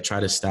do is I try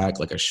to stack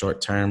like a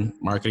short-term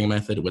marketing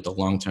method with a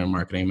long-term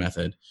marketing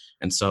method.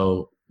 And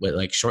so with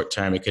like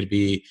short-term, it could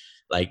be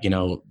like,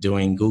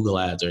 doing Google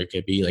ads, or it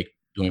could be like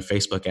doing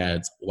Facebook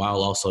ads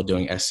while also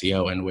doing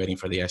SEO and waiting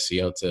for the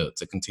SEO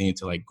to continue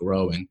to like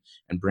grow and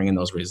bring in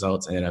those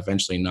results, and then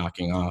eventually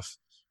knocking off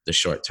the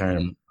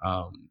short-term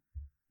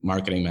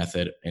marketing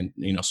method and,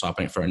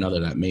 swapping it for another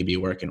that may be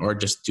working, or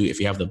just if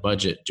you have the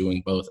budget,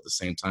 doing both at the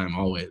same time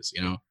always,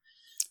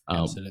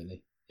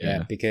 Absolutely.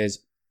 Yeah,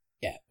 because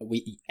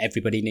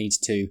everybody needs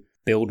to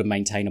build and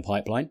maintain a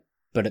pipeline,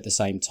 but at the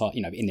same time,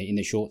 in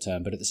the short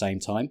term, but at the same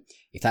time,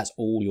 if that's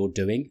all you're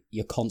doing,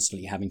 you're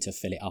constantly having to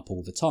fill it up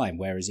all the time.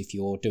 Whereas if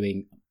you're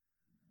doing,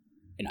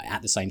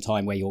 at the same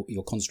time, where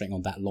you're concentrating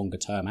on that longer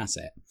term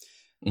asset,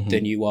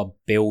 then you are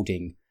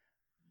building,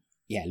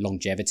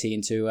 longevity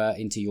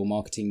into your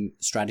marketing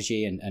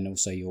strategy and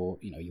also your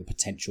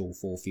potential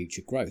for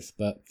future growth.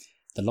 But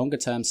the longer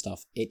term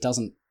stuff, it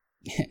doesn't.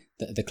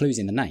 the clue's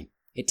in the name.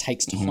 It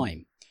takes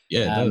time.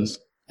 Yeah, it does.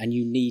 And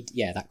you need,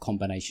 that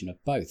combination of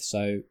both.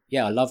 So,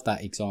 I love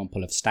that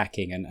example of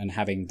stacking and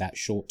having that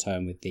short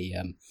term with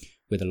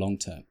the long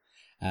term.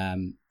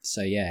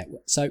 So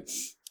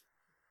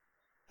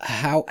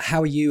how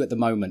are you at the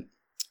moment?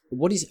 So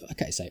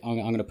I'm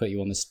going to put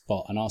you on the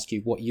spot and ask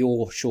you what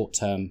your short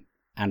term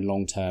and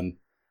long term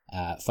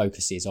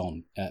focus is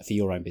on for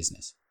your own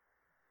business.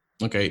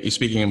 Okay, you're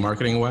speaking in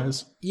marketing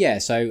wise? Yeah,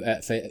 so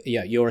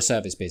you're a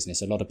service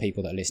business. A lot of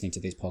people that are listening to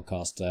this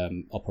podcast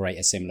operate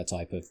a similar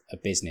type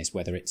of business,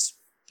 whether it's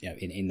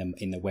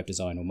in the web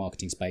design or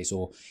marketing space,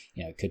 or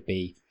it could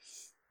be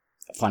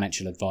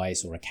financial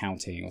advice or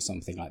accounting or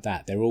something like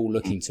that. They're all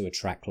looking to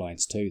attract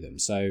clients to them.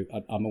 So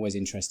I'm always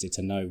interested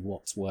to know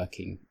what's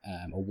working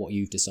or what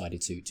you've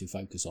decided to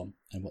focus on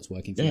and what's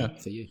working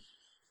for you.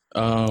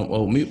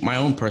 My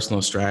own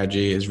personal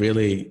strategy is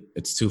really,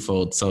 it's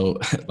twofold. So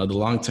the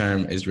long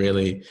term is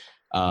really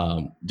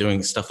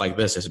doing stuff like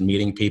this, is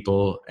meeting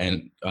people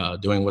and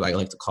doing what I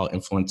like to call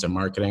influencer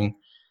marketing.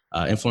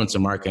 Influencer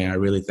marketing, I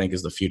really think,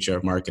 is the future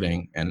of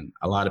marketing. And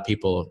a lot of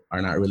people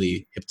are not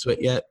really hip to it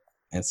yet.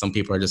 And some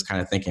people are just kind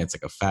of thinking it's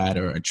like a fad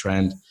or a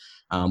trend.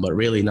 But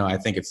really, no, I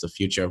think it's the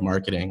future of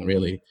marketing,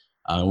 really.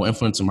 What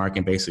influencer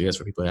marketing basically is,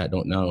 for people that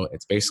don't know,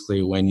 it's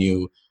basically when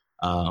you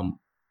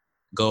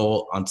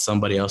go on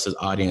somebody else's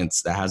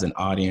audience that has an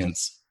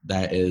audience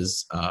that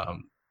is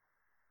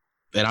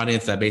an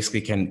audience that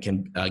basically can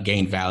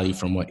gain value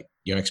from what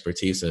your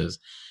expertise is.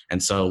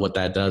 And so what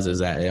that does is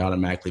that it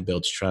automatically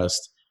builds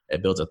trust,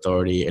 it builds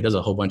authority, it does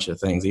a whole bunch of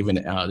things. Even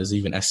there's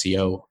even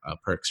SEO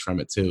perks from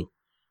it too.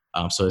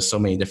 So there's so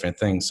many different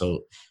things.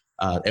 So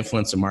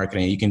influencer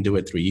marketing, you can do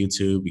it through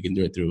YouTube, you can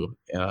do it through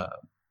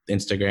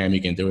Instagram,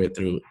 you can do it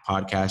through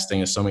podcasting.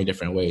 There's so many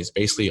different ways.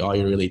 Basically, all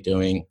you're really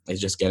doing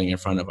is just getting in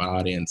front of an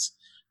audience,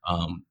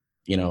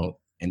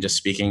 and just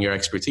speaking your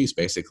expertise,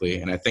 basically.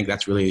 And I think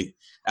that's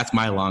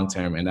my long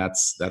term, and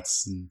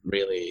that's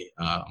really,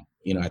 I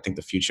think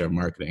the future of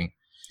marketing.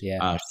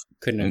 Yeah,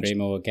 couldn't agree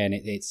more. Again,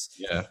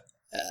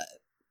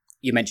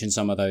 you mentioned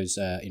some of those,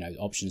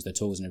 options, the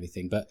tools and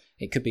everything, but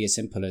it could be as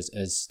simple as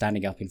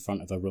standing up in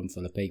front of a room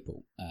full of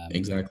people.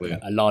 Exactly.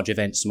 A large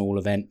event, small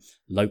event,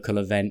 local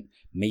event,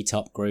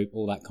 meetup group,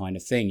 all that kind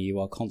of thing.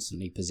 You are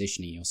constantly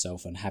positioning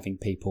yourself and having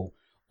people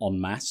en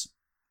masse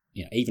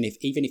even if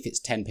it's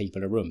 10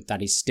 people in a room,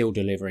 that is still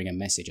delivering a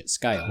message at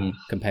scale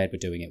compared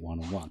with doing it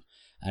one-on-one.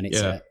 And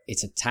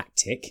it's a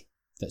tactic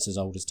that's as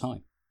old as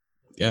time.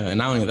 Yeah, and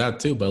not only that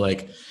too, but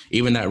like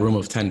even that room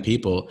of 10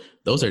 people,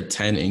 those are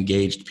 10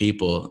 engaged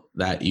people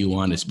that you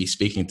want to be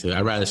speaking to.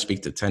 I'd rather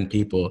speak to 10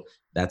 people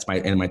that's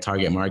in my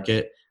target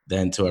market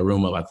than to a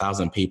room of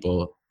 1,000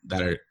 people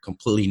that are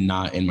completely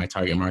not in my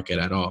target market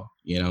at all,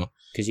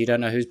 Because you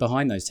don't know who's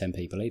behind those 10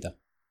 people either.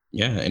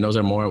 Yeah, and those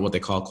are more what they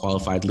call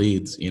qualified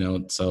leads,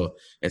 so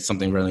it's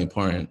something really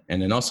important.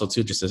 And then also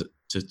too, just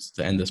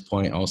to end this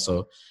point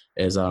also,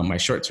 is my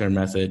short-term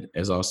method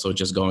is also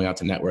just going out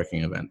to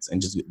networking events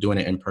and just doing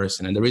it in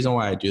person. And the reason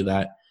why I do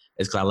that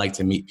is because I like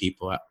to meet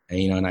people,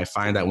 and I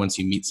find that once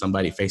you meet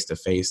somebody face to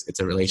face, it's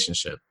a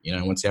relationship.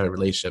 Once you have a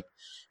relationship,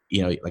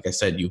 like I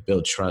said, you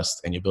build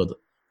trust and you build,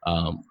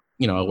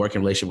 a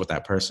working relationship with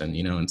that person.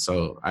 And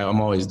so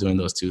I'm always doing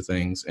those two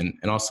things, and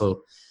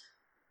also,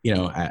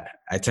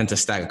 I tend to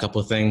stack a couple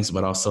of things,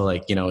 but also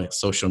like,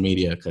 social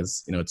media,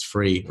 because, it's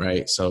free,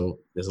 right? So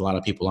there's a lot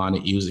of people on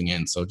it using it.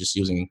 And so just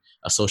using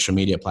a social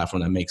media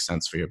platform that makes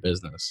sense for your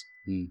business.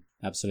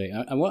 Absolutely.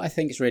 And what I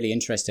think is really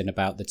interesting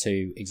about the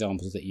two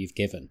examples that you've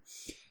given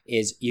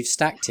is you've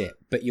stacked it,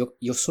 but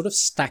you're sort of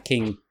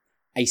stacking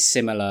a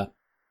similar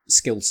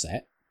skill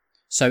set.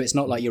 So it's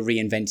not like you're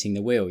reinventing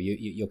the wheel.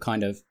 You're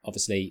kind of,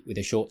 obviously, with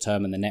the short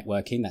term and the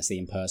networking, that's the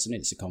in-person,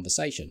 it's a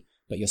conversation.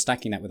 But you're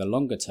stacking that with a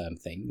longer term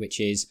thing,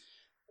 which is,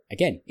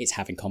 again, it's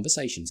having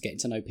conversations, getting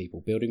to know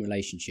people, building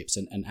relationships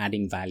and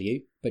adding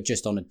value, but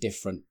just on a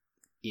different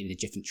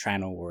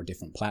channel or a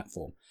different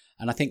platform.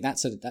 And I think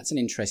that's an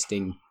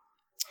interesting,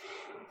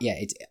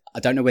 I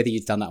don't know whether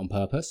you've done that on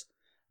purpose,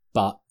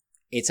 but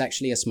it's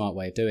actually a smart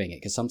way of doing it,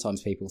 because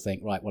sometimes people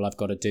think, right, well, I've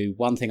got to do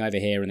one thing over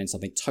here and then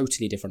something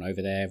totally different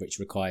over there, which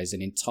requires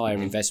an entire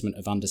investment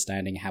of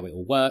understanding how it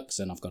all works,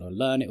 and I've got to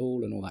learn it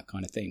all and all that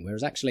kind of thing.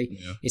 Whereas actually,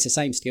 it's the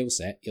same skill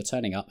set. You're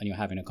turning up and you're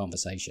having a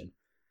conversation.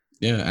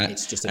 Yeah,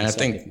 it's just in a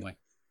different way.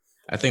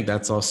 I think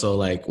that's also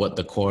like what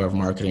the core of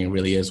marketing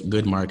really is.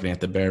 Good marketing at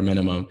the bare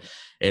minimum.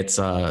 It's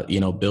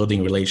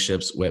building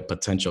relationships with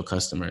potential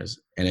customers.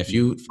 And if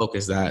you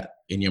focus that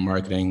in your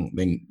marketing,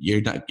 then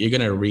you're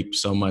going to reap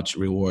so much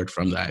reward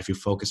from that if you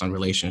focus on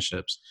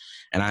relationships.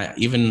 And I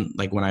even,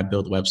 like, when I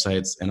build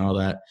websites and all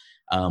that,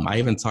 I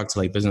even talk to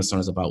like business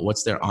owners about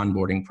what's their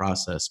onboarding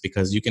process,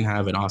 because you can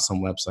have an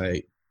awesome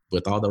website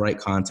with all the right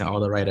content,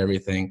 all the right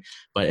everything.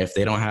 But if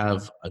they don't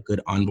have a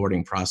good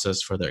onboarding process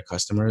for their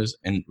customers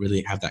and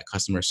really have that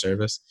customer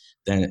service,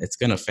 then it's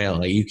going to fail.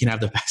 Like, you can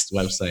have the best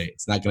website,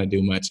 it's not going to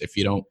do much if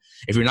you're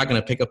not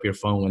going to pick up your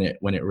phone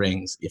when it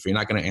rings, if you're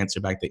not going to answer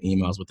back the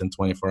emails within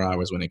 24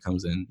 hours when it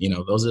comes in.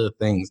 Those are the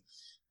things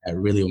that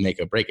really will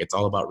make a break. It's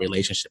all about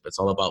relationship. It's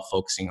all about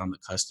focusing on the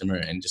customer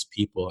and just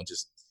people, and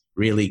just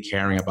really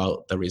caring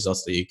about the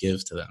results that you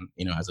give to them,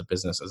 as a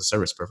business, as a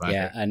service provider.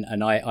 Yeah,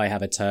 and I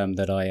have a term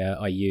that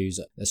I use,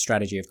 a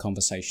strategy of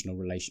conversational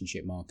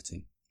relationship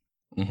marketing.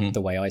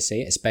 The way I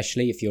see it,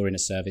 especially if you're in a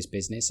service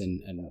business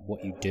and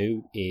what you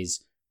do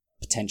is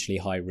potentially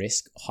high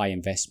risk, high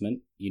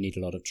investment, you need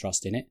a lot of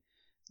trust in it.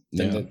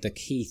 Then the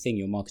key thing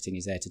your marketing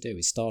is there to do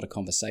is start a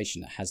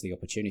conversation that has the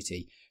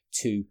opportunity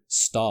to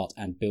start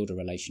and build a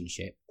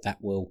relationship that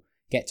will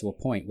get to a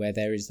point where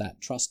there is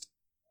that trust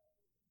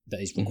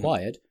that is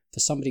required for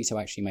somebody to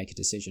actually make a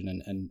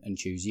decision and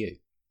choose you.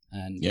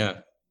 And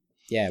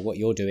what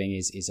you're doing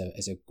is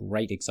a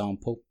great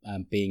example.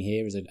 Being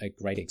here is a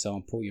great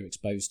example. You're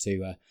exposed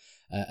to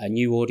a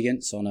new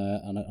audience on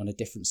a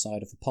different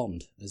side of the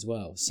pond as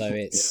well. So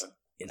it's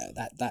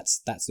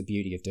that's the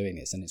beauty of doing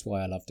this, and it's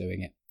why I love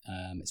doing it.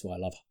 It's why I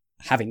love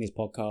having this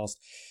podcast,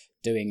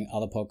 doing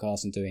other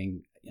podcasts, and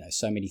doing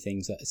so many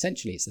things that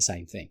essentially it's the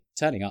same thing.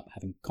 Turning up,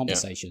 having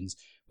conversations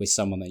with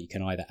someone that you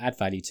can either add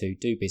value to,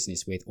 do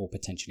business with, or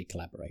potentially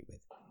collaborate with.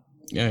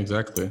 Yeah,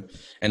 exactly.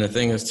 And the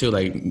thing is too,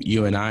 like,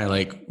 you and I,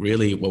 like,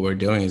 really what we're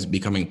doing is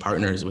becoming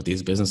partners with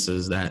these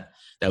businesses that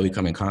we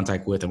come in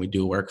contact with and we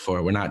do work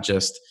for. We're not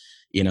just,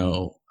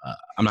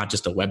 I'm not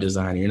just a web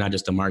designer. You're not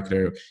just a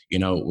marketer.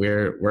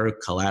 We're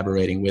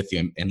collaborating with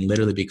you and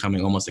literally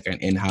becoming almost like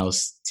an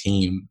in-house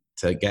team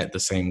to get the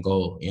same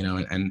goal,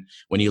 and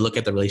when you look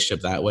at the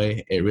relationship that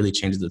way, it really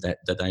changes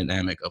the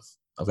dynamic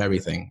of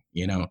everything,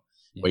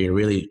 where you're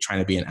really trying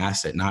to be an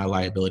asset, not a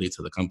liability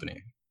to the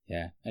company.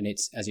 Yeah. And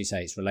it's, as you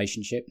say, it's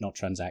relationship, not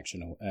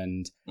transactional.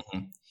 And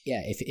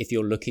if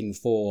you're looking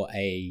for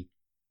any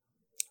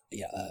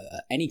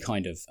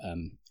kind of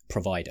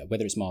provider,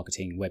 whether it's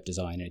marketing, web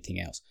design,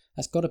 anything else,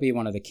 that's got to be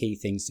one of the key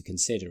things to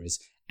consider is,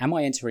 am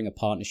I entering a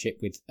partnership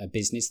with a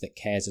business that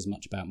cares as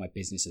much about my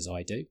business as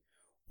I do?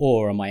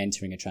 Or am I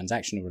entering a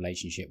transactional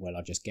relationship where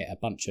I'll just get a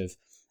bunch of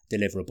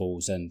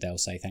deliverables and they'll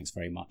say, thanks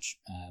very much,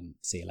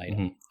 see you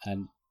later.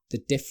 And the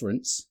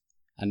difference,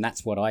 and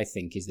that's what I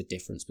think is the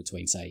difference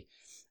between, say,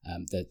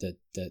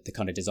 the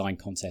kind of design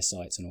contest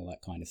sites and all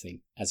that kind of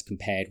thing, as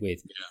compared with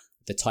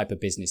the type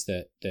of business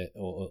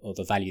or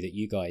the value that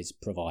you guys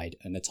provide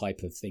and the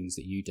type of things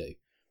that you do.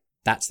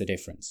 That's the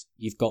difference.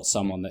 You've got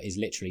someone that is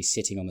literally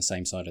sitting on the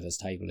same side of this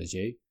table as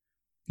you,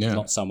 Yeah.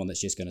 Not someone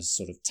that's just going to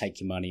sort of take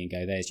your money and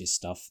go, there's your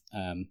stuff.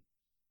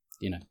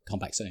 Come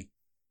back soon.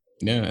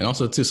 Yeah, and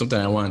also too, something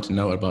I wanted to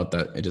know about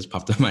that it just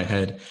popped in my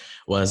head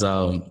was,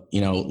 when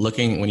you're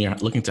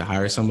looking to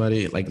hire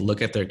somebody, like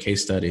look at their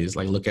case studies,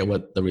 like look at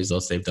what the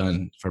results they've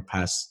done for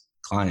past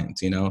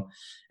clients,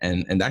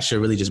 and that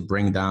should really just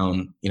bring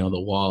down,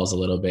 the walls a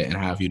little bit and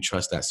have you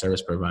trust that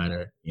service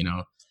provider.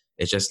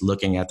 It's just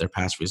looking at their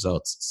past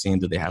results, seeing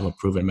do they have a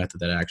proven method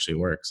that actually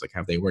works, like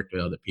have they worked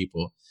with other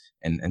people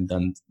and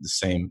done the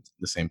same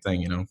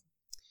thing.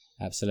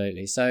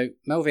 Absolutely. So,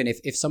 Melvin,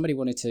 if somebody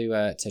wanted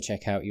to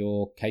check out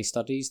your case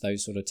studies,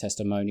 those sort of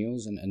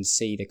testimonials, and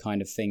see the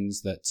kind of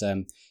things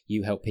that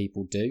you help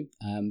people do,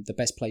 the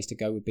best place to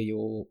go would be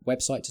your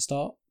website to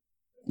start?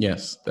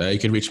 Yes. You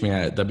can reach me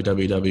at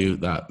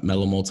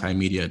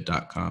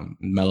www.mellowmultimedia.com.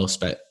 Mellow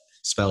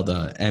spelled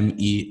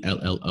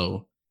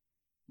MELLO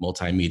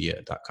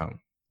multimedia.com.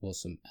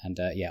 Awesome. And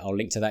I'll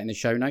link to that in the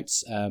show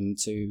notes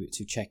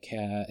to check,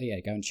 go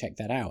and check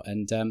that out.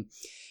 And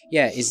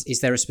is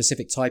there a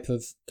specific type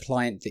of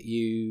client that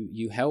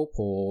you help,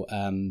 or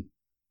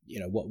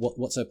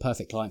what's a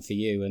perfect client for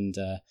you, and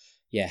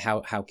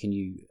how can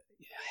you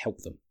help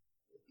them?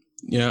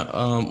 Yeah,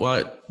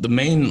 well, the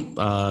main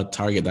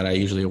target that I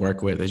usually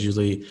work with is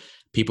usually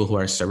people who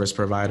are service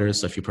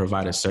providers. So if you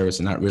provide a service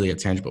and not really a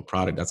tangible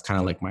product, that's kind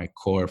of like my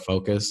core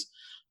focus.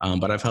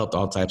 But I've helped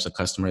all types of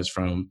customers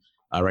from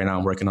right now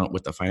I'm working on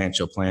with a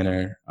financial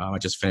planner. I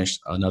just finished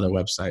another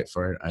website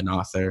for an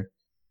author,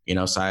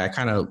 so I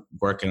kind of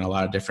work in a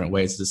lot of different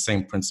ways. It's the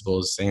same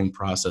principles, same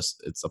process.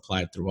 It's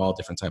applied through all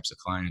different types of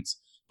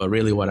clients. But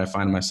really what I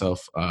find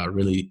myself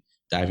really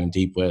diving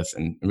deep with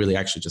and really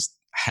actually just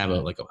have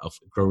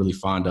grow really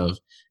fond of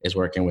is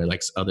working with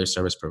like other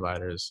service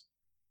providers.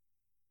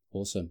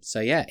 Awesome.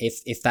 So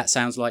if that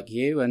sounds like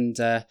you, and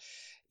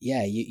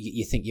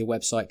you think your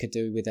website could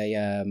do with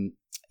a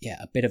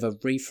bit of a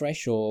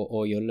refresh,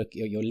 or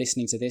you're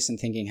listening to this and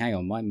thinking, hang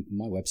on, my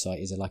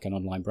website is like an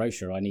online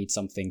brochure, I need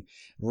something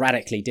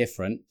radically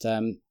different,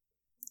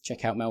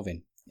 check out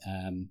Melvin.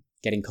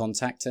 Get in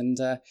contact and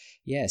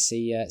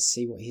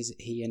see what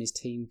he and his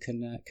team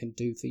can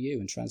do for you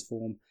and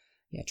transform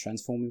your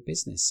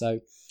business.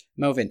 So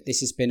Melvin, this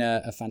has been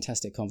a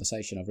fantastic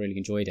conversation. I've really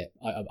enjoyed it.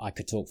 I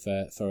could talk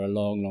for a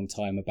long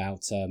time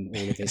about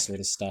all of this sort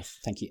of stuff.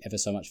 Thank you ever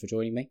so much for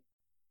joining me.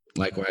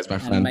 Likewise, my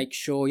friend. And make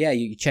sure,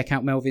 you check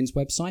out Melvin's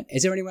website.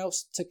 Is there anywhere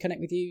else to connect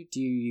with you? Do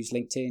you use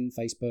LinkedIn,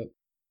 Facebook?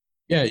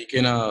 Yeah, you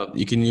can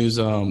use,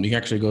 you can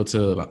actually go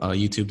to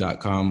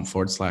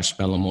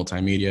youtube.com/Mellow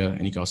Multimedia.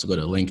 And you can also go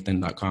to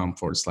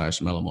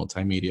linkedin.com/Mellow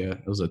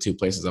Multimedia. Those are two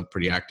places I'm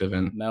pretty active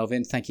in.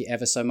 Melvin, thank you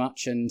ever so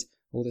much. And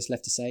all that's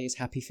left to say is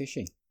happy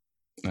fishing.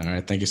 All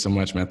right. Thank you so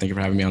much, man. Thank you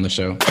for having me on the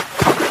show.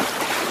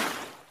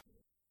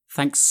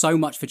 Thanks so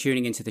much for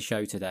tuning into the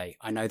show today.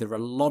 I know there are a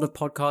lot of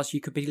podcasts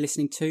you could be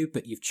listening to,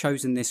 but you've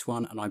chosen this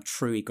one, and I'm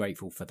truly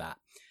grateful for that.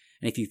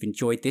 And if you've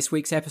enjoyed this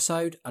week's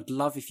episode, I'd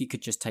love if you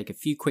could just take a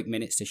few quick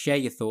minutes to share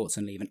your thoughts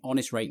and leave an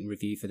honest rating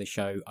review for the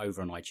show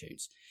over on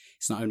iTunes.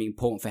 It's not only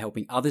important for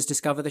helping others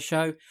discover the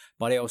show,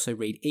 but I also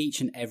read each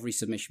and every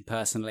submission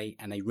personally,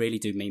 and they really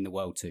do mean the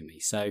world to me.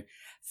 So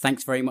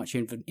thanks very much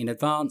in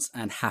advance,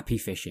 and happy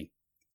fishing.